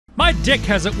My dick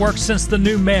hasn't worked since the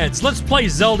new meds. Let's play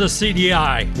Zelda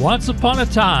CDI. Once upon a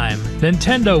time,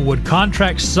 Nintendo would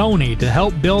contract Sony to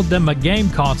help build them a game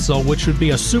console which would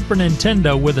be a Super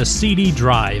Nintendo with a CD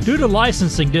drive. Due to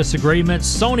licensing disagreements,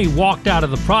 Sony walked out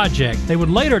of the project. They would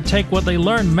later take what they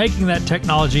learned making that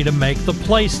technology to make the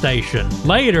PlayStation.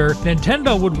 Later,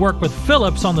 Nintendo would work with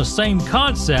Philips on the same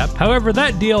concept. However,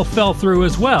 that deal fell through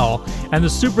as well, and the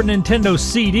Super Nintendo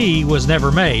CD was never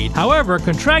made. However,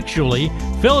 contractually,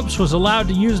 Philips was allowed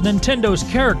to use Nintendo's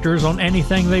characters on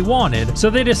anything they wanted,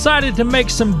 so they decided to make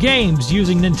some games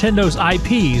using Nintendo's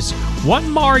IPs, 1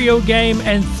 Mario game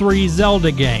and 3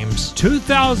 Zelda games.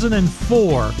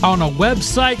 2004, on a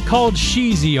website called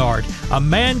Sheezy Art, a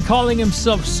man calling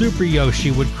himself Super Yoshi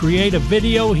would create a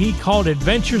video he called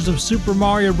Adventures of Super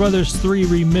Mario Bros. 3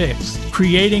 Remixed,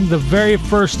 creating the very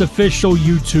first official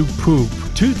YouTube poop.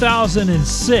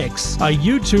 2006, a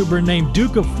YouTuber named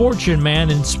Duke of Fortune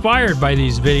Man, inspired by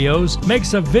these videos,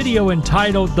 makes a video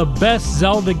entitled The Best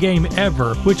Zelda Game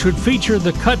Ever, which would feature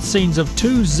the cutscenes of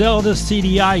 2 Zelda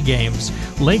CDI games,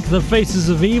 Link the Faces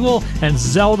of Evil and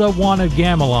Zelda Wand of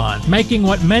Gamelon, making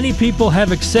what many people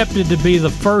have accepted to be the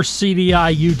first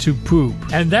CDI YouTube poop.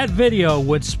 And that video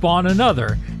would spawn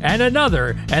another, and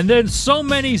another, and then so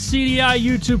many CDI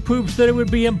YouTube poops that it would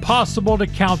be impossible to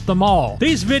count them all.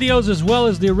 These videos, as well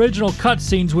as the original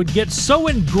cutscenes, would get so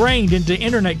ingrained into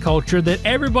internet culture that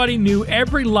everybody knew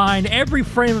every line, every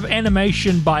frame of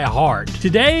animation by heart.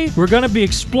 Today, we're going to be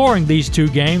exploring these 2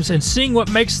 games and seeing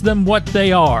what makes them what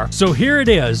they are. So here it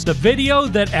is, the video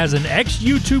that as an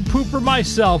ex-YouTube pooper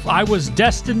myself, I was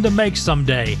destined to make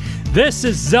someday. This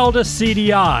is Zelda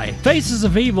CDI. Faces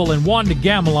of Evil and Wand of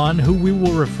Gamelon, who we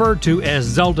will refer to as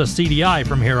Zelda CDI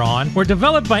from here on, were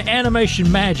developed by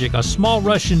Animation Magic, a small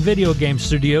Russian video game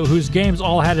studio whose games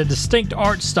all had a distinct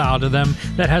art style to them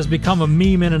that has become a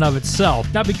meme in and of itself.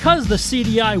 Now, because the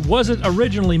CDI wasn't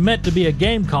originally meant to be a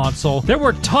game console, there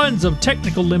were tons of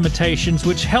technical limitations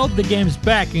which held the games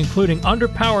back, including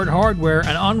underpowered hardware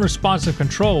and unresponsive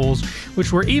controls,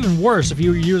 which were even worse if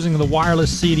you were using the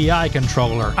wireless CDI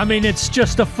controller. I mean, it's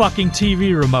just a fucking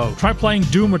TV remote. Try playing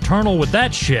Doom Eternal with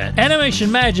that shit.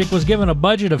 Animation Magic was given a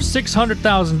budget of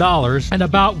 $600,000 and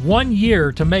about 1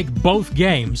 year to make both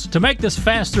games. To make this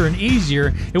faster and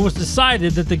easier, it was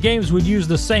decided that the games would use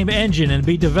the same engine and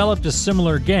be developed as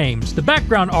similar games. The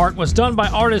background art was done by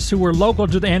artists who were local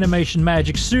to the Animation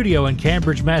Magic studio in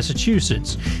Cambridge,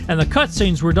 Massachusetts, and the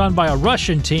cutscenes were done by a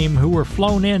Russian team who were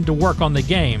flown in to work on the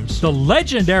games. The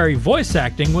legendary voice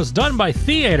acting was done by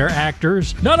theater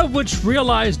actors, none of which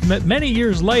realized that many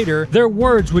years later their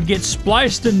words would get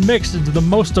spliced and mixed into the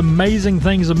most amazing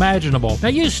things imaginable. Now,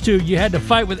 used to, you had to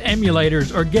fight with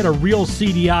emulators or get a real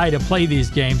CDI to play these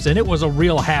games, and it was a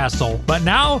real hassle. But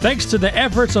now, thanks to the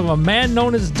efforts of a man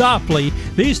known as Dopley,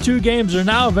 these 2 games are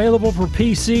now available for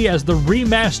PC as the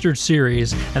remastered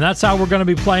series, and that's how we're going to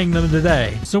be playing them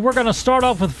today. So we're going to start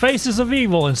off with Faces of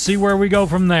Evil and see where we go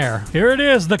from there. Here it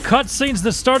is, the cutscenes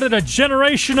that started a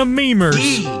generation of memers.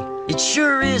 It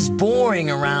sure is boring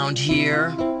around here.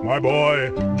 My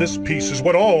boy, this peace is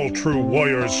what all true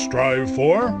warriors strive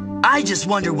for. I just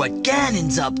wonder what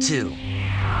Ganon's up to.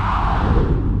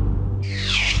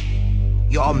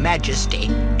 Your Majesty,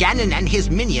 Ganon and his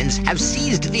minions have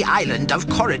seized the island of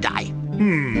Koridai.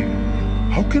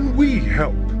 How can we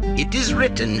help? It is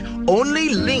written, only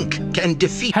Link can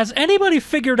defeat. Has anybody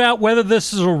figured out whether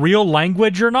this is a real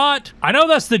language or not? I know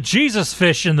that's the Jesus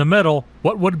fish in the middle.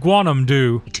 What would Guanum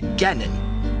do? Ganon.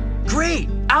 Great!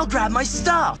 I'll grab my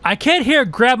stuff! I can't hear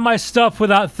grab my stuff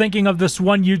without thinking of this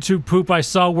one YouTube poop I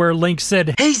saw where Link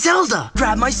said, Hey Zelda,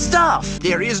 grab my stuff!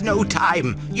 There is no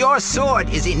time. Your sword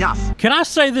is enough. Can I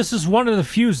say this is one of the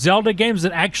few Zelda games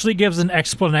that actually gives an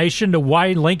explanation to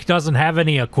why Link doesn't have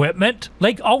any equipment?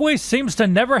 Link always seems to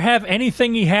never have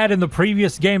anything he had in the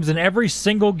previous games in every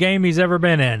single game he's ever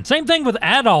been in. Same thing with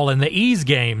Adol in the Ys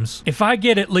games. If I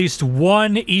get at least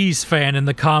 1 Ys fan in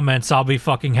the comments, I'll be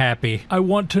fucking happy. I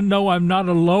want to know I'm not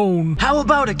alone. How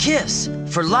about a kiss?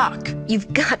 For luck.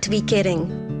 You've got to be kidding.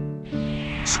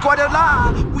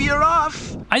 Squadala, we are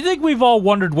off. I think we've all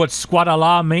wondered what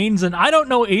squadala means, and I don't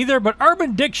know either, but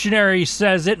Urban Dictionary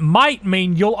says it might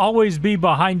mean you'll always be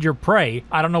behind your prey.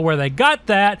 I don't know where they got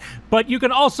that, but you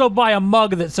can also buy a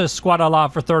mug that says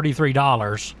squadala for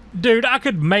 $33. Dude, I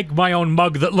could make my own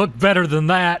mug that looked better than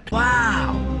that.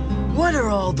 Wow! What are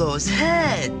all those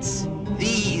heads?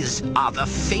 These are the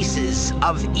faces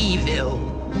of evil.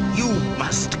 You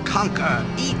must conquer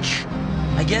each.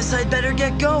 I guess I'd better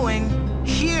get going.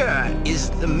 Here is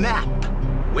the map.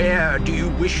 Where do you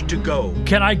wish to go?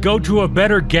 Can I go to a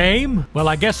better game? Well,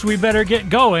 I guess we better get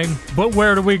going. But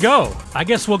where do we go? I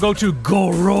guess we'll go to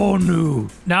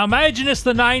Goronu. Now imagine it's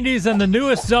the 90s and the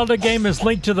newest Zelda game is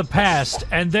Link to the Past,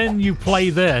 and then you play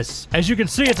this. As you can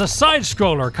see, it's a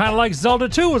side-scroller, kind of like Zelda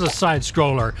 2 was a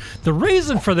side-scroller. The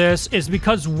reason for this is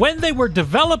because when they were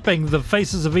developing the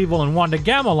Faces of Evil and Wanda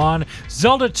Gamelon,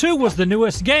 Zelda 2 was the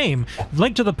newest game.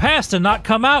 Link to the Past had not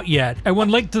come out yet. And when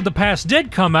Link to the Past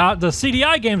did come out, the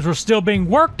CDI games were still being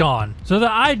worked on. So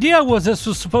the idea was this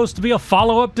was supposed to be a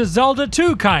follow-up to Zelda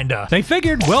 2, kinda. They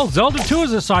figured, well, Zelda 2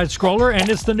 is a side-scroller and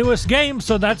it's the newest game,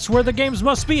 so that's where the games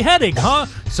must be heading, huh?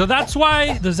 So that's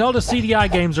why the Zelda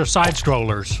CDI games are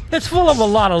side-scrollers. It's full of a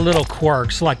lot of little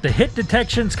quirks, like the hit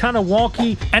detection's kinda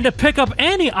wonky, and to pick up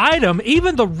any item,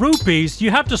 even the rupees, you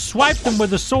have to swipe them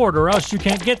with a sword or else you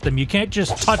can't get them. You can't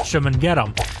just touch them and get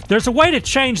them. There's a way to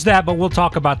change that, but we'll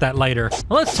talk about that later.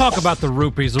 Well, let's talk about the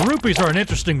rupees. The rupees are an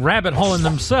interesting rabbit hole in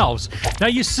themselves. Now,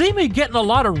 you see me getting a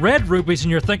lot of red rupees,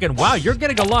 and you're thinking, wow, you're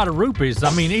getting a lot of rupees.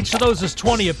 I mean, each of those is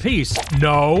 20 apiece.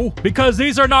 No, because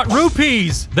these are not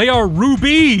rupees. They are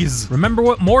rubies. Remember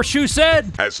what Morshu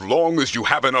said? As long as you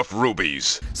have enough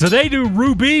rubies. So they do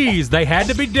rubies. They had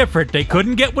to be different. They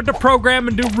couldn't get with the program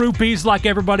and do rupees like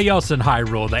everybody else in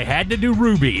Hyrule. They had to do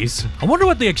rubies. I wonder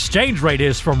what the exchange rate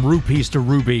is from rupees to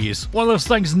rubies. One of those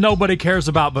things nobody cares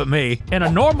about but me. In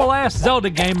a normal-ass Zelda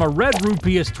game, a red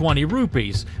rupee is 20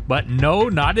 rupees. But no,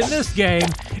 not in this game.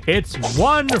 It's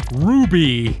 1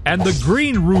 ruby, and the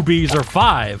green rubies are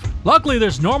 5. Luckily,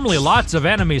 there's normally lots of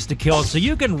enemies to kill, so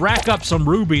you can rack up some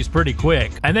rubies pretty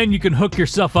quick. And then you can hook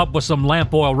yourself up with some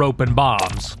lamp oil, rope, and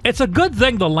bombs. It's a good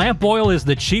thing the lamp oil is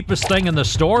the cheapest thing in the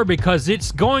store because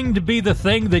it's going to be the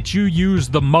thing that you use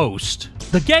the most.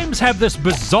 The games have this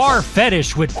bizarre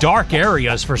fetish with dark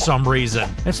areas for some reason.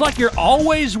 It's like you're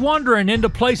always wandering into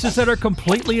places that are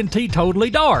completely and totally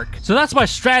dark. So that's my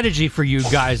strategy for you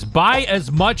guys. Buy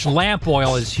as much lamp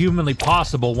oil as humanly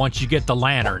possible once you get the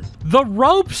lantern. The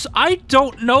ropes, I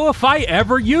don't know if I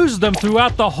ever used them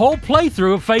throughout the whole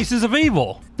playthrough of Faces of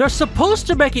Evil. They're supposed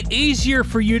to make it easier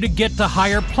for you to get to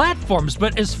higher platforms,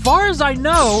 but as far as I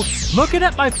know, looking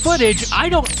at my footage, I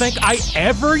don't think I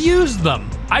ever used them.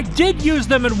 I did use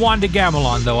them in Wanda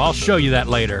Gamelon, though. I'll show you that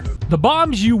later. The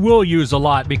bombs you will use a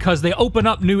lot because they open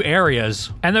up new areas,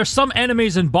 and there's some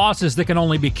enemies and bosses that can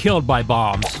only be killed by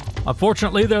bombs.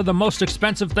 Unfortunately, they're the most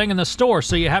expensive thing in the store,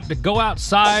 so you have to go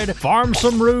outside, farm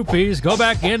some rupees, go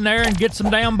back in there, and get some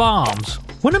damn bombs.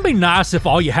 Wouldn't it be nice if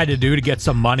all you had to do to get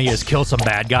some money is kill some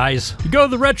bad guys? You go to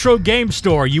the retro game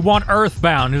store, you want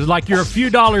Earthbound, it's like you're a few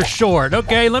dollars short.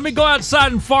 Okay, let me go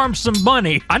outside and farm some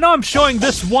money. I know I'm showing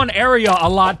this one area a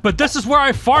lot, but this is where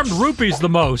I farmed rupees the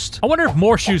most. I wonder if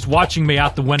Morshu's watching me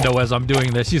out the window as I'm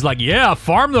doing this. He's like, yeah,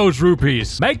 farm those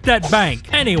rupees. Make that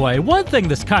bank. Anyway, one thing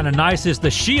that's kind of nice is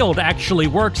the shield actually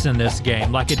works in this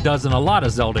game, like it does in a lot of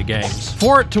Zelda games.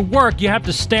 For it to work, you have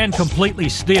to stand completely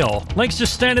still. Link's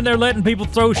just standing there letting people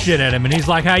throw shit at him, and he's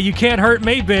like, hey, you can't hurt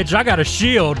me, bitch, I got a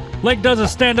shield. Link does a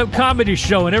stand-up comedy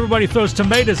show, and everybody throws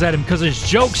tomatoes at him because his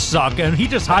jokes suck, and he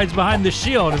just hides behind the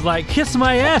shield. He's like, kiss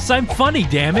my ass, I'm funny,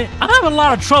 damn it. I'm having a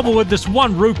lot of trouble with this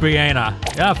 1 rupee, ain't I?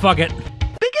 Yeah, fuck it.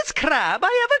 Biggest crab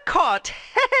I ever caught.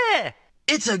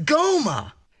 It's a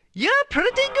goma. You're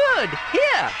pretty good.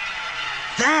 Here.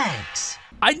 Thanks.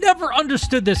 I never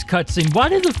understood this cutscene. Why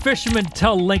did the fisherman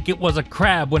tell Link it was a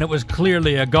crab when it was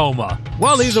clearly a goma?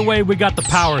 Well, either way, we got the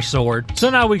power sword,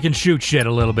 so now we can shoot shit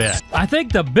a little bit. I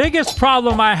think the biggest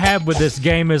problem I have with this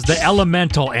game is the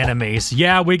elemental enemies.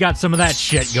 Yeah, we got some of that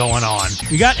shit going on.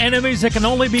 You got enemies that can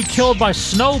only be killed by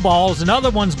snowballs and other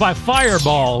ones by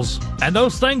fireballs. And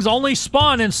those things only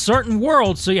spawn in certain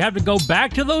worlds, so you have to go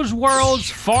back to those worlds,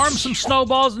 farm some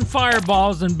snowballs and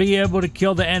fireballs, and be able to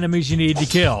kill the enemies you need to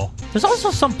kill. There's also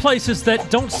some places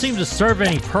that don't seem to serve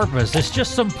any purpose. It's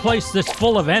just some place that's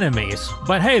full of enemies.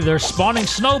 But hey, they're spawning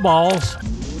snowballs.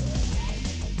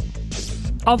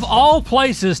 Of all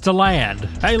places to land.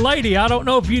 Hey lady, I don't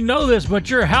know if you know this, but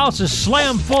your house is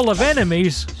slam full of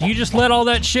enemies. You just let all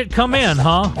that shit come in,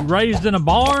 huh? You raised in a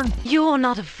barn? You're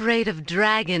not afraid of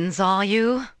dragons, are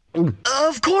you?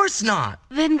 Of course not.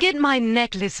 Then get my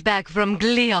necklace back from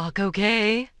Gliok,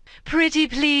 okay? Pretty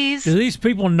please. Do these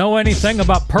people know anything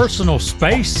about personal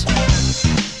space?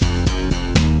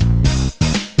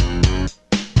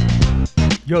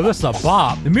 Yo, this is a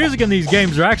bop. The music in these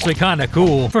games are actually kind of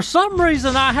cool. For some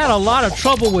reason, I had a lot of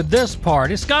trouble with this part.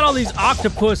 It's got all these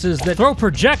octopuses that throw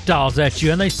projectiles at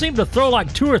you, and they seem to throw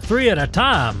like 2 or 3 at a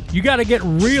time. You gotta get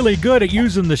really good at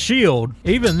using the shield.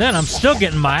 Even then, I'm still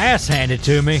getting my ass handed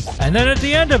to me. And then at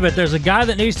the end of it, there's a guy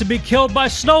that needs to be killed by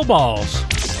snowballs.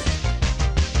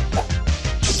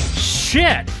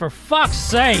 shit, for fuck's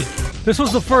sake. This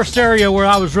was the first area where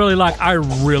I was really like, I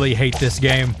really hate this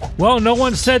game. Well, no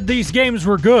one said these games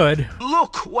were good.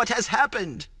 Look what has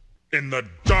happened. In the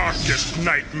darkest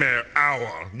nightmare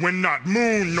hour, when not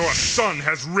moon nor sun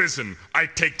has risen, I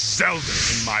take Zelda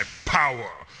in my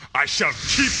power. I shall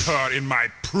keep her in my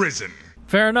prison.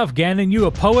 Fair enough, Ganon, you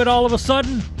a poet all of a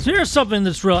sudden? So here's something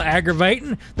that's real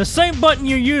aggravating. The same button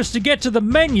you use to get to the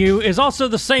menu is also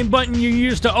the same button you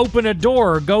use to open a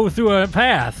door or go through a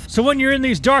path. So when you're in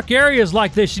these dark areas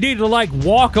like this, you need to like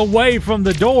walk away from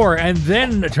the door and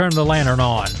then turn the lantern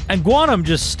on. And Guanum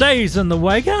just stays in the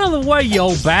way. Get out of the way, you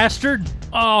old bastard.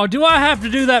 Oh, do I have to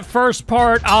do that first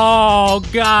part? Oh,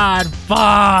 God,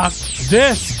 fuck.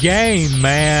 This game,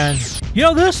 man. You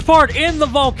know, this part in the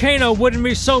volcano wouldn't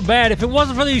be so bad if it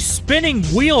wasn't for these spinning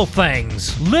wheel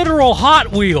things. Literal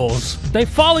Hot Wheels. They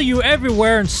follow you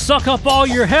everywhere and suck up all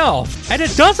your health. And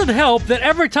it doesn't help that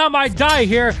every time I die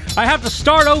here, I have to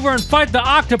start over and fight the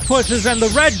octopuses and the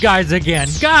red guys again.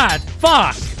 God,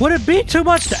 fuck. Would it be too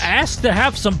much to ask to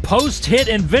have some post-hit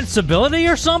invincibility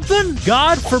or something?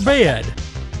 God forbid.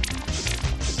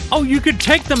 Oh, you could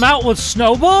take them out with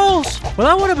snowballs? Well,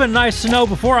 that would have been nice to know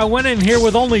before I went in here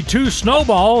with only 2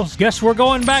 snowballs. Guess we're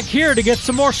going back here to get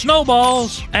some more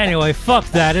snowballs. Anyway, fuck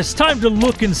that. It's time to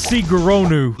look and see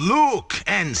Goronu. Look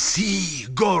and see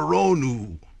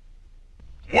Goronu.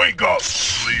 Wake up,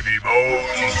 sleepy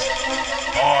bones.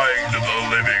 Find the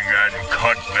living and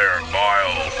cut their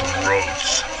vile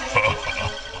throats.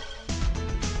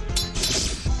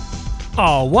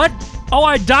 Oh, what? Oh,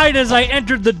 I died as I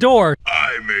entered the door.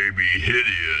 I may be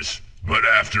hideous, but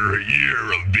after a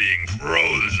year of being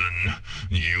frozen,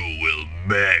 you will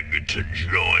beg to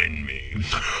join me.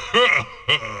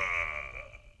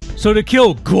 So to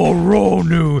kill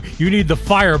Goronu, you need the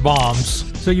fire bombs.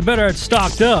 So you better have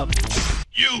stocked up.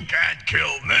 You can't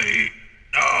kill me.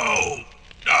 No,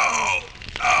 no,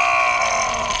 no.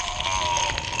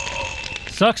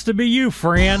 Sucks to be you,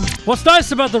 friend. What's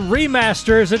nice about the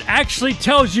remaster is it actually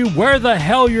tells you where the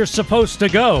hell you're supposed to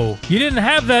go. You didn't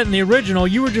have that in the original.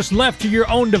 You were just left to your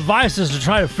own devices to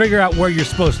try to figure out where you're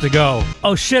supposed to go.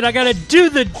 Oh shit, I gotta do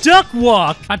the duck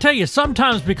walk! I tell you,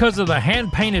 sometimes because of the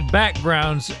hand-painted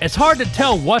backgrounds, it's hard to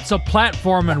tell what's a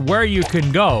platform and where you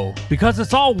can go, because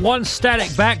it's all one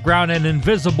static background and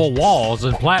invisible walls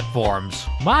and platforms.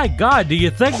 My god, do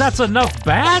you think that's enough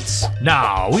bats?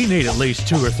 Nah, we need at least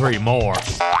 2 or 3 more.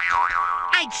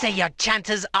 I'd say your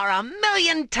chances are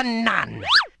 1,000,000 to none.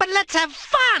 But let's have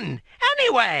fun,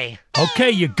 anyway. Okay,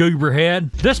 you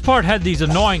gooberhead. This part had these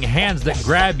annoying hands that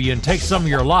grab you and take some of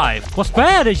your life. What's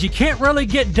bad is you can't really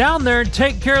get down there and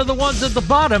take care of the ones at the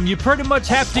bottom. You pretty much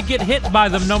have to get hit by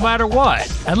them no matter what.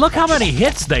 And look how many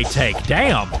hits they take,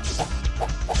 damn.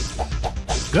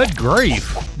 Good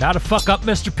grief. Now to fuck up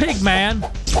Mr. Pigman.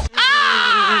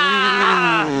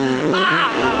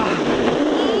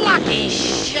 Lucky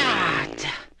shot.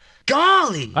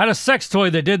 Golly! I had a sex toy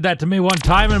that did that to me one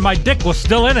time and my dick was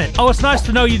still in it. Oh, it's nice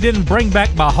to know you didn't bring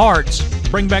back my hearts.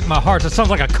 Bring back my hearts. That sounds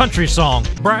like a country song.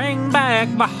 Bring back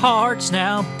my hearts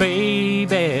now,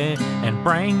 baby, and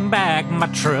bring back my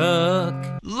truck.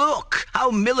 Look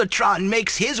how Militron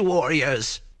makes his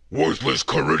warriors. Worthless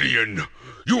Caridian,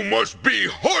 you must be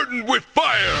hardened with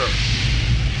fire!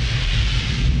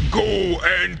 Go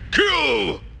and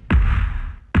kill!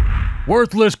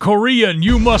 Worthless Korean,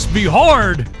 you must be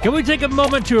hard! Can we take a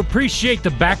moment to appreciate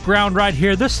the background right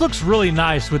here? This looks really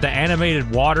nice with the animated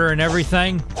water and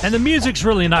everything. And the music's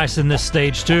really nice in this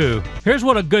stage too. Here's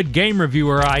what a good game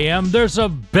reviewer I am. There's a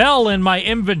bell in my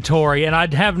inventory and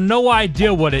I'd have no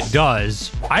idea what it does.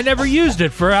 I never used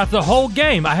it throughout the whole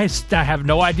game. I have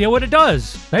no idea what it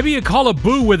does. Maybe you call a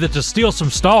boo with it to steal some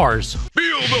stars.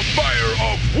 Feel the fire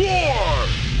of war!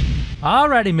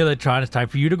 Alrighty, Militron, it's time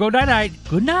for you to go night-night.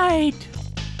 Good night.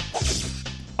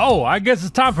 Oh, I guess it's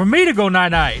time for me to go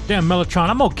night-night. Damn, Militron,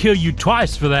 I'm gonna kill you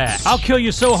twice for that. I'll kill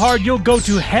you so hard you'll go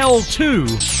to hell too.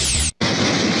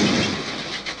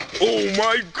 Oh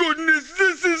my goodness,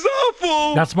 this is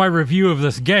awful! That's my review of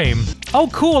this game. Oh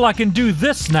cool, I can do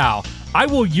this now. I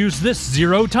will use this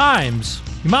 0 times.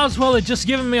 You might as well have just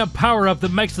given me a power-up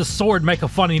that makes the sword make a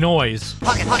funny noise.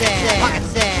 Pocket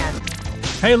sand.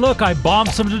 Hey look, I bombed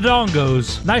some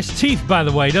Dodongos. Nice teeth, by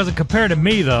the way. Doesn't compare to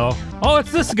me, though. Oh,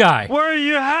 it's this guy. Where are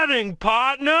you heading,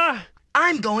 partner?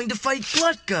 I'm going to fight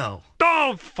Glutko.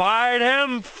 Don't fight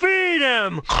him, feed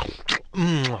him.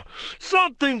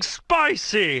 Something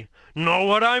spicy. Know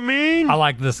what I mean? I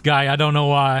like this guy. I don't know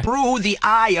why. Through the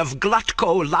eye of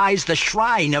Glutko lies the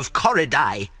shrine of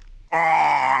Koridai.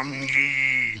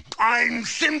 I'm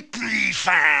simply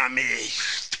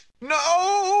famished.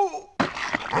 No!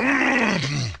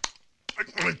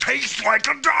 It tastes like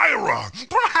a diarrhea.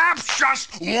 Perhaps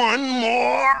just one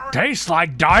more. Tastes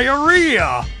like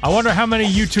diarrhea. I wonder how many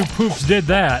YouTube poops did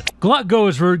that. Glutgo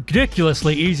is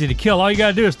ridiculously easy to kill. All you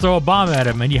gotta do is throw a bomb at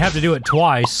him, and you have to do it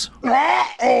twice.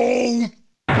 Uh-oh.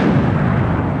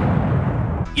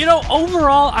 You know,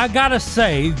 overall, I gotta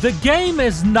say, the game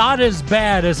is not as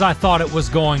bad as I thought it was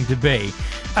going to be.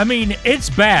 I mean, it's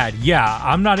bad, yeah,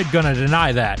 I'm not gonna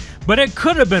deny that. But it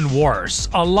could have been worse,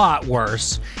 a lot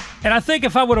worse. And I think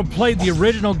if I would have played the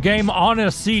original game on a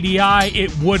CDI,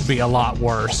 it would be a lot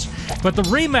worse. But the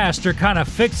remaster kind of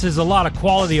fixes a lot of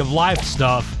quality of life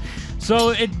stuff, so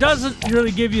it doesn't really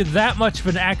give you that much of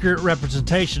an accurate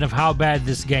representation of how bad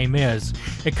this game is.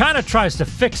 It kind of tries to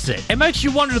fix it. It makes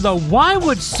you wonder though, why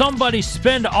would somebody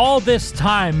spend all this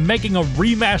time making a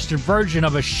remastered version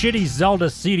of a shitty Zelda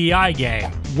CDI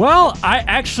game? Well, I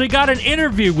actually got an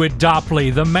interview with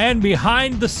Dopley, the man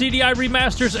behind the CDI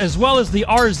remasters, as well as the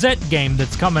Arzette game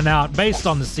that's coming out based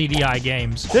on the CDI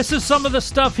games. This is some of the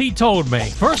stuff he told me.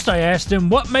 First I asked him,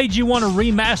 what made you want to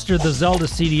remaster the Zelda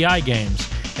CDI games?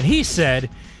 And he said,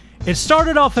 it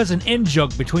started off as an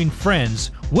in-joke between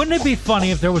friends. Wouldn't it be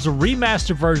funny if there was a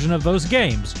remastered version of those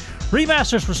games?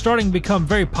 Remasters were starting to become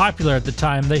very popular at the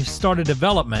time they started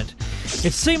development.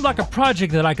 It seemed like a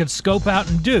project that I could scope out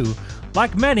and do.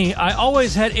 Like many, I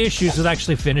always had issues with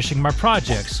actually finishing my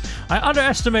projects. I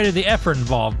underestimated the effort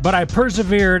involved, but I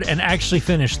persevered and actually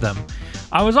finished them.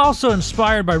 I was also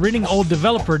inspired by reading old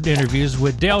developer interviews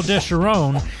with Dale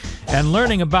Descharon and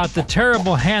learning about the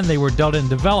terrible hand they were dealt in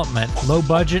development, low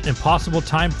budget, impossible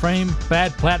time frame,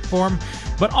 bad platform,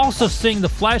 but also seeing the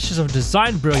flashes of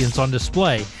design brilliance on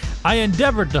display. I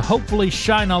endeavored to hopefully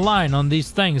shine a line on these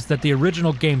things that the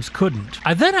original games couldn't.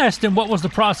 I then asked him what was the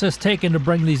process taken to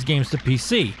bring these games to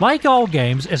PC. Like all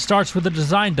games, it starts with a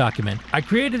design document. I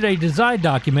created a design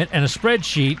document and a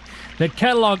spreadsheet that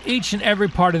cataloged each and every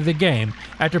part of the game.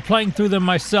 After playing through them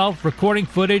myself, recording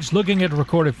footage, looking at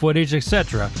recorded footage,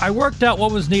 etc., I worked out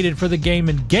what was needed for the game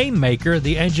in Game Maker,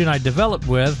 the engine I developed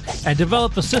with, and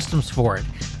developed the systems for it.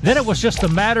 Then it was just a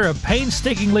matter of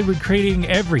painstakingly recreating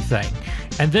everything,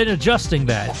 and then adjusting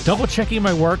that, double-checking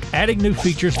my work, adding new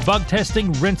features, bug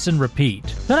testing, rinse and repeat.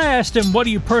 Then I asked him, what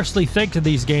do you personally think to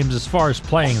these games as far as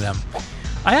playing them?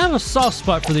 I have a soft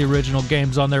spot for the original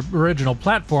games on their original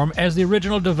platform, as the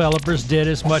original developers did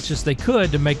as much as they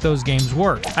could to make those games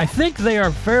work. I think they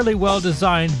are fairly well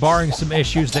designed, barring some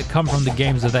issues that come from the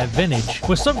games of that vintage.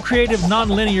 With some creative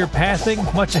non-linear pathing,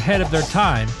 much ahead of their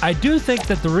time, I do think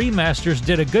that the remasters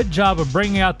did a good job of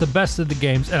bringing out the best of the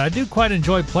games, and I do quite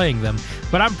enjoy playing them,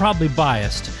 but I'm probably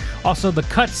biased. Also, the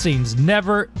cutscenes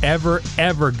never, ever,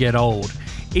 ever get old,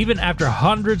 even after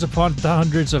hundreds upon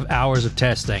hundreds of hours of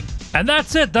testing. And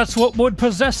that's it. That's what would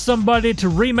possess somebody to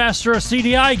remaster a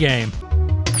CDI game.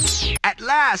 At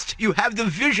last, you have the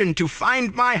vision to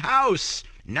find my house.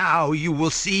 Now you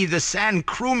will see the sand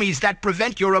kroomies that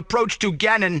prevent your approach to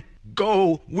Ganon.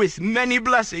 Go with many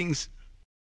blessings.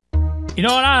 You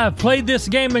know what? I have played this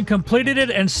game and completed it,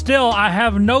 and still I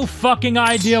have no fucking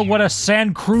idea what a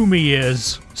sand kroomy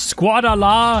is.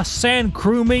 Squadala, sand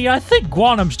kroomy? I think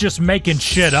Guanum's just making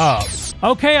shit up.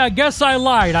 Okay, I guess I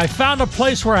lied. I found a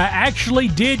place where I actually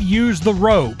did use the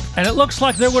rope, and it looks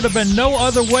like there would have been no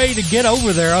other way to get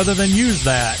over there other than use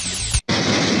that.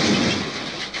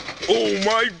 Oh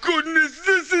my goodness,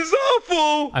 this is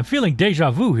awful! I'm feeling deja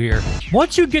vu here.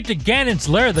 Once you get to Ganon's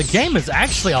lair, the game is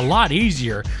actually a lot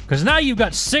easier, because now you've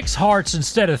got 6 hearts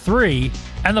instead of 3,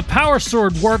 and the power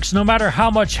sword works no matter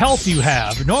how much health you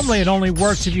have. Normally it only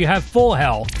works if you have full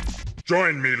health.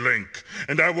 Join me, Link,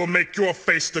 and I will make your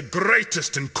face the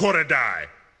greatest in Koridai,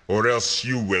 or else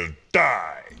you will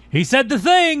die. He said the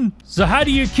thing! So how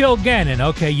do you kill Ganon?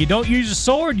 Okay, you don't use a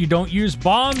sword, you don't use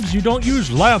bombs, you don't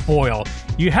use lamp oil.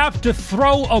 You have to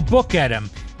throw a book at him.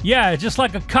 Yeah, just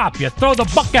like a cop, you throw the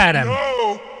book at him.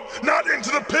 No! Not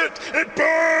into the pit! It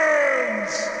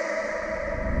burns!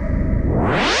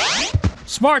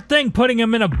 Smart thing putting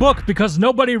him in a book, because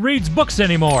nobody reads books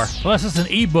anymore. Unless it's an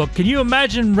e-book. Can you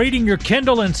imagine reading your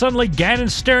Kindle and suddenly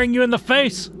Ganon's staring you in the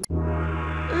face?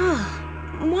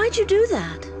 Why'd you do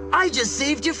that? I just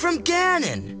saved you from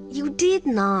Ganon. You did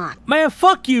not. Man,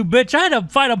 fuck you, bitch. I had to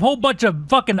fight a whole bunch of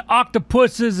fucking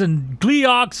octopuses and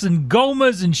gleoks and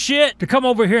gomas and shit to come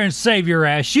over here and save your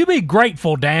ass. You be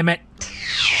grateful, damn it.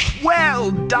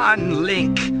 Well done,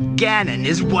 Link. Ganon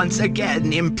is once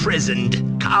again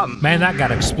imprisoned. Come. Man, that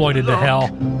got exploited to hell.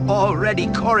 Already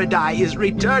Koridai is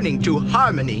returning to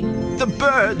harmony. The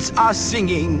birds are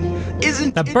singing.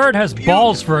 Isn't that bird has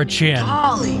balls for a chin.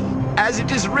 Golly. As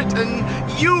it is written,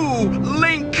 you,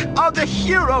 Link, are the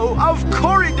hero of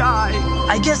Koridai.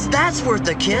 I guess that's worth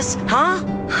a kiss, huh?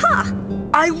 Ha!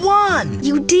 I won!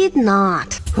 You did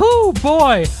not. Whoo,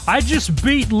 boy, I just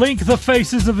beat Link the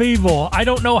Faces of Evil. I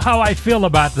don't know how I feel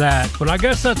about that, but I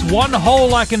guess that's one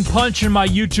hole I can punch in my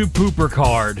YouTube pooper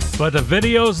card. But the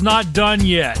video's not done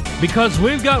yet, because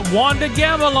we've got Wanda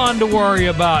Gamelon to worry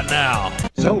about now.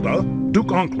 Zelda, Duke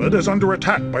Onkled is under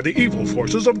attack by the evil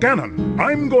forces of Ganon.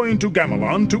 I'm going to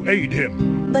Gamelon to aid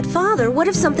him. But Father, what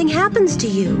if something happens to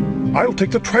you? I'll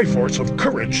take the Triforce of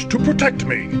Courage to protect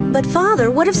me. But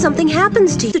Father, what if something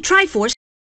happens to you? The Triforce.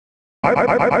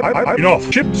 Enough,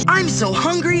 chips. I'm so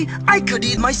hungry, I could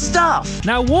eat my stuff.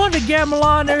 Now, Wanda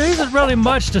Gamelon, there isn't really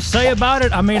much to say about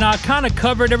it. I mean, I kind of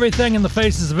covered everything in the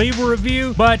Faces of Evil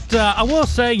review, but I will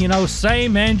say, you know,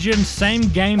 same engine, same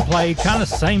gameplay, kind of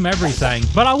same everything.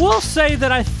 But I will say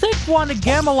that I think Wanda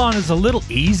Gamelon is a little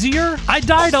easier. I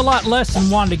died a lot less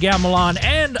in Wanda Gamelon,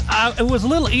 and it was a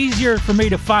little easier for me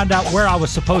to find out where I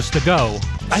was supposed to go.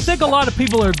 I think a lot of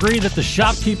people agree that the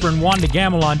shopkeeper in Wanda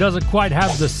Gamelon doesn't quite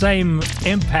have the same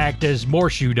impact as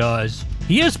Morshu does.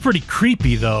 He is pretty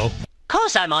creepy, though.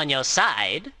 Course I'm on your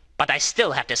side, but I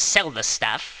still have to sell the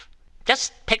stuff.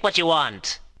 Just pick what you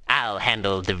want. I'll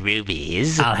handle the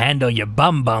rubies. I'll handle your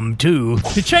bum-bum, too.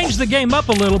 To change the game up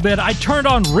a little bit, I turned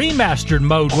on remastered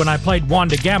mode when I played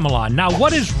Wanda Gamelon. Now,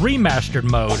 what is remastered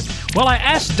mode? Well, I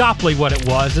asked Dopley what it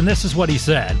was, and this is what he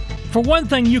said. For one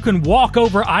thing, you can walk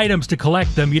over items to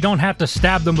collect them. You don't have to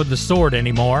stab them with the sword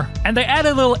anymore. And they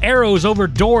added little arrows over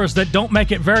doors that don't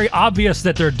make it very obvious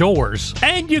that they're doors.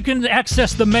 And you can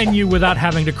access the menu without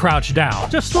having to crouch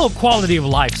down. Just little quality of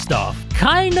life stuff.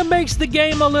 Kinda makes the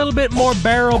game a little bit more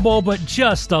bearable, but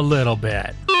just a little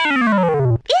bit.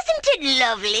 Isn't it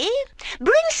lovely?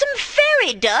 Bring some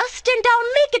fairy dust and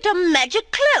I'll make it a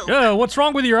magic cloak. What's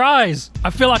wrong with your eyes? I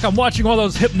feel like I'm watching one of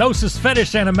those hypnosis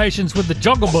fetish animations with the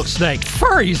Jungle Book snake.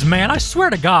 Furries, man, I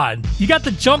swear to God. You got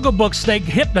the Jungle Book snake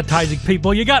hypnotizing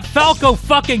people. You got Falco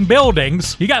fucking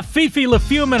buildings. You got Fifi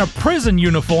LaFume in a prison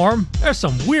uniform. There's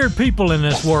some weird people in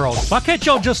this world. Why can't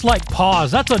y'all just like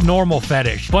pause? That's a normal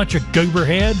fetish. Bunch of goober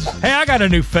heads. Hey, I got a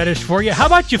new fetish for you. How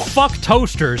about you fuck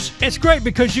toasters? It's great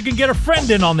because you can get a friend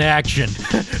in on the action.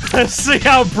 Let's see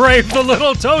how brave the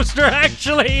little toaster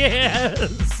actually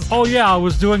is. Oh yeah, I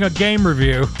was doing a game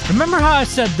review. Remember how I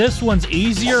said this one's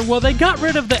easier? Well, they got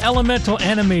rid of the elemental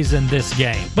enemies in this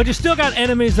game. But you still got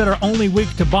enemies that are only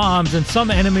weak to bombs and some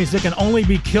enemies that can only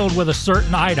be killed with a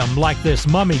certain item, like this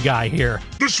mummy guy here.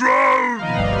 This round!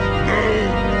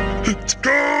 No! It's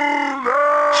gold!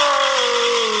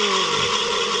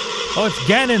 Oh, it's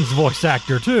Ganon's voice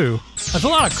actor, too. There's a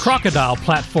lot of crocodile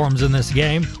platforms in this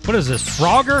game. What is this,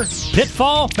 Frogger?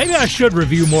 Pitfall? Maybe I should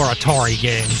review more Atari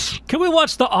games. Can we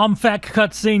watch the Omfac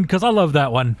cutscene? Because I love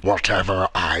that one. Whatever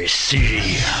I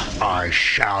see, I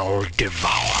shall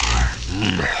devour.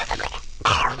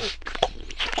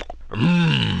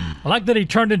 I like that he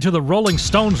turned into the Rolling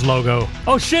Stones logo.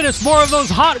 Oh shit, it's more of those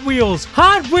Hot Wheels.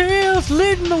 Hot Wheels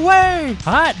leading the way.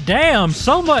 Hot damn,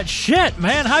 so much shit,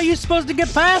 man. How are you supposed to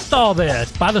get past all this?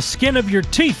 By the skin of your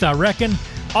teeth, I reckon.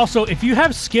 Also, if you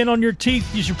have skin on your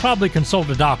teeth, you should probably consult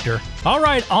a doctor. All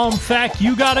right, Omfac,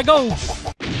 you gotta go.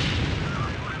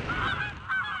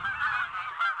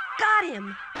 Got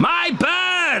him. My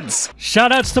birds!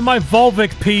 Shoutouts to my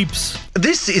Volvic peeps.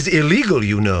 This is illegal,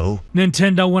 you know.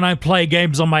 Nintendo, when I play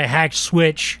games on my hacked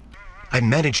Switch. I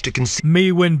managed to conceal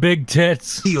Me win big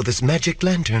tits. this magic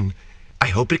lantern. I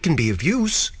hope it can be of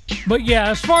use. But yeah,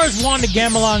 as far as Wanda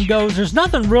Gamelon goes, there's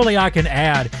nothing really I can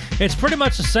add. It's pretty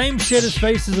much the same shit as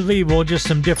Faces of Evil, just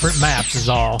some different maps is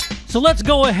all. So let's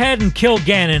go ahead and kill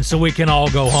Ganon so we can all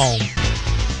go home.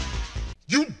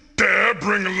 You dare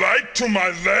bring light to my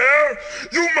lair?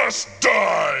 You must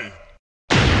die!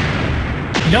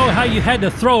 You know how you had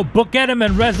to throw a book at him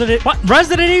in Resident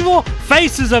Evil?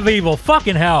 Faces of Evil,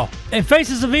 fucking hell. In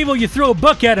Faces of Evil, you threw a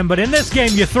book at him, but in this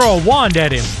game, you throw a wand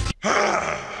at him.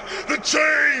 The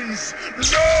chains!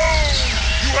 No!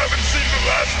 You haven't seen the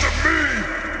last of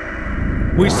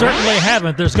me! We certainly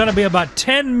haven't. There's gonna be about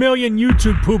 10 million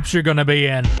YouTube poops you're gonna be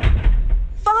in.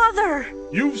 Father!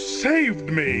 You saved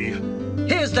me!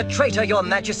 Here's the traitor, your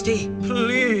majesty.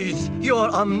 Please, your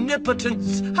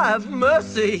omnipotence, have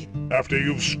mercy. After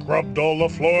you've scrubbed all the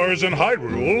floors in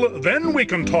Hyrule, then we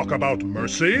can talk about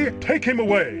mercy. Take him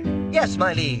away. Yes,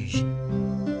 my liege.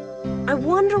 I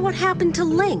wonder what happened to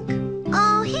Link.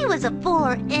 Oh, he was a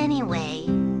bore anyway.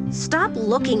 Stop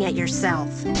looking at yourself.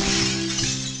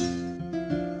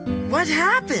 What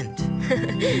happened?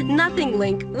 Nothing,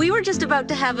 Link. We were just about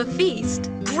to have a feast.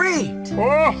 Great!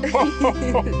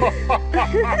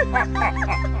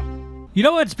 You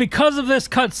know, it's because of this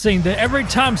cutscene that every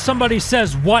time somebody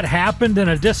says what happened in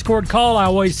a Discord call, I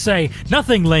always say,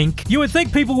 nothing, Link. You would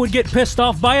think people would get pissed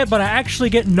off by it, but I actually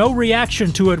get no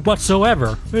reaction to it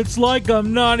whatsoever. It's like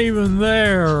I'm not even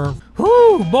there.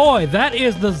 Whew, boy, that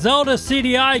is the Zelda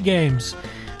CDI games.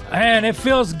 And it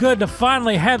feels good to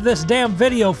finally have this damn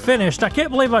video finished. I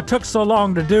can't believe I took so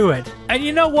long to do it. And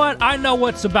you know what? I know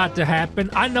what's about to happen.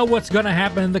 I know what's going to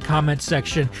happen in the comments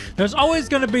section. There's always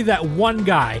going to be that one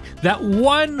guy, that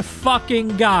one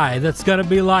fucking guy that's going to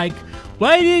be like,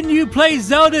 why didn't you play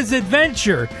Zelda's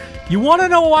Adventure? You want to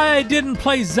know why I didn't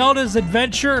play Zelda's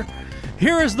Adventure?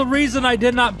 Here is the reason I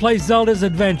did not play Zelda's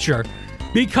Adventure.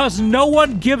 Because no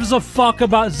one gives a fuck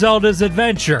about Zelda's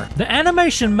Adventure. The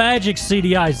Animation Magic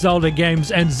CDI Zelda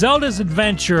games and Zelda's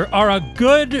Adventure are a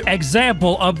good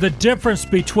example of the difference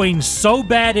between so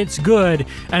bad it's good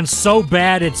and so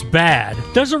bad it's bad.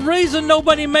 There's a reason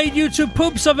nobody made YouTube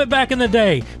poops of it back in the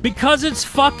day. Because it's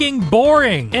fucking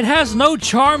boring. It has no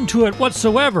charm to it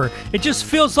whatsoever. It just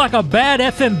feels like a bad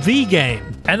FMV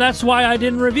game. And that's why I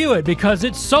didn't review it, because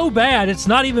it's so bad it's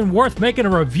not even worth making a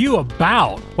review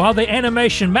about. While the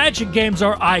Animation Magic games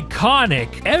are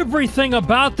iconic, everything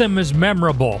about them is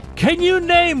memorable. Can you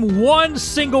name one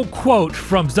single quote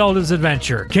from Zelda's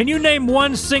Adventure? Can you name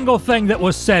one single thing that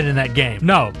was said in that game?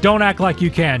 No, don't act like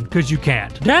you can, because you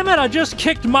can't. Damn it, I just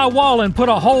kicked my wall and put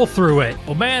a hole through it.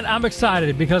 Well man, I'm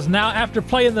excited, because now after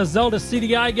playing the Zelda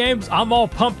CDI games, I'm all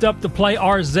pumped up to play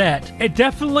Arzette. It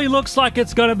definitely looks like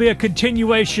it's going to be a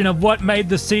continuation of what made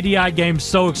the CDI games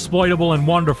so exploitable and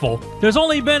wonderful. There's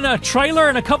only been a trailer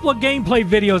and a couple of gameplay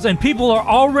videos and people are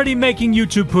already making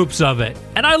YouTube poops of it.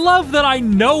 And I love that I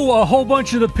know a whole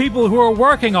bunch of the people who are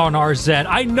working on Arzette.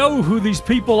 I know who these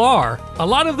people are. A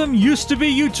lot of them used to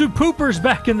be YouTube poopers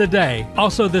back in the day.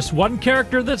 Also, this one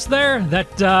character that's there,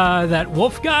 that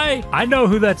wolf guy, I know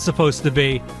who that's supposed to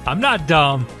be. I'm not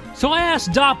dumb. So I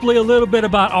asked Dopley a little bit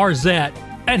about Arzette.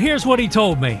 And here's what he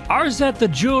told me. Arzette the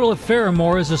Jewel of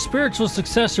Faramore is a spiritual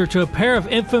successor to a pair of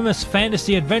infamous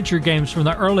fantasy adventure games from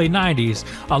the early 90s,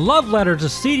 a love letter to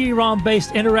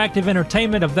CD-ROM-based interactive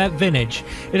entertainment of that vintage.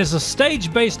 It is a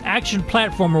stage-based action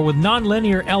platformer with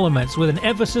non-linear elements with an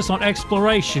emphasis on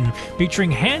exploration,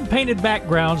 featuring hand-painted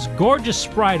backgrounds, gorgeous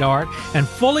sprite art, and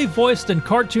fully voiced and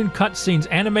cartoon cutscenes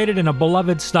animated in a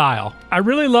beloved style. I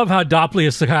really love how Dopley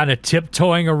is kind of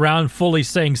tiptoeing around fully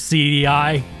saying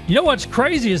CDI. You know what's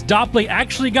crazy is Dopley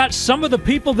actually got some of the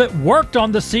people that worked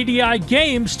on the CDI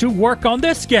games to work on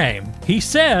this game. He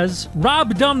says,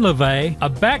 Rob Dunlevay, a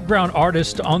background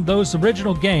artist on those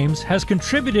original games, has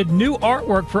contributed new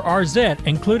artwork for Arzette,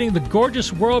 including the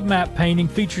gorgeous world map painting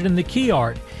featured in the key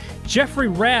art. Jeffrey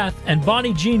Rath and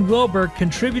Bonnie Jean Wilbur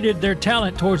contributed their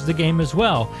talent towards the game as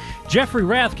well. Jeffrey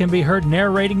Rath can be heard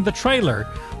narrating the trailer.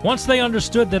 Once they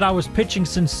understood that I was pitching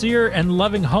sincere and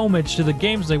loving homage to the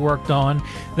games they worked on,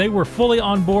 they were fully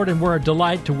on board and were a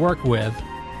delight to work with.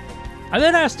 I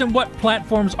then asked him what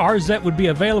platforms Arzette would be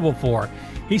available for.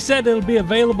 He said it'll be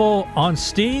available on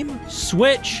Steam,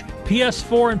 Switch,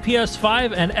 PS4 and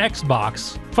PS5, and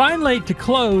Xbox. Finally, to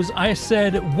close, I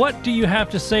said, what do you have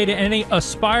to say to any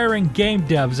aspiring game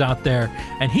devs out there?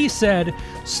 And he said,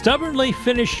 stubbornly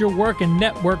finish your work and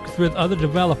network with other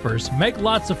developers. Make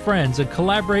lots of friends and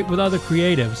collaborate with other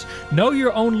creatives. Know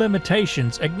your own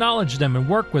limitations, acknowledge them, and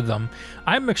work with them.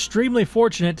 I'm extremely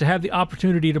fortunate to have the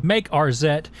opportunity to make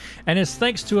Arzette, and it's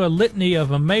thanks to a litany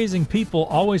of amazing people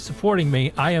always supporting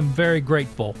me. I am very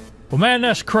grateful. Well, man,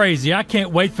 that's crazy. I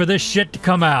can't wait for this shit to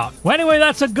come out. Well, anyway,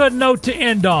 that's a good note to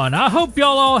end on. I hope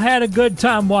y'all all had a good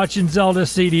time watching Zelda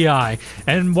CDI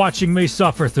and watching me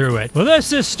suffer through it. Well,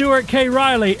 this is Stuart K.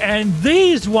 Riley, and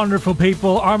these wonderful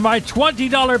people are my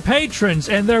 $20 patrons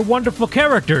and their wonderful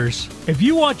characters. If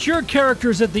you want your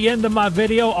characters at the end of my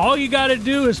video, all you gotta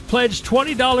do is pledge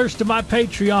 $20 to my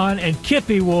Patreon and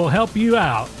Kippy will help you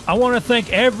out. I want to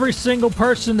thank every single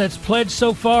person that's pledged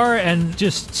so far and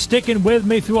just sticking with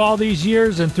me through all these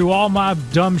years and through all my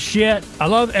dumb shit. I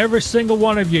love every single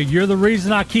one of you. You're the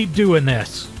reason I keep doing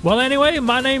this. Well, anyway,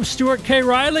 my name's Stuart K.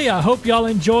 Riley. I hope y'all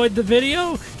enjoyed the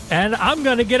video, and I'm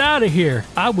gonna get out of here.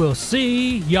 I will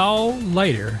see y'all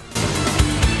later.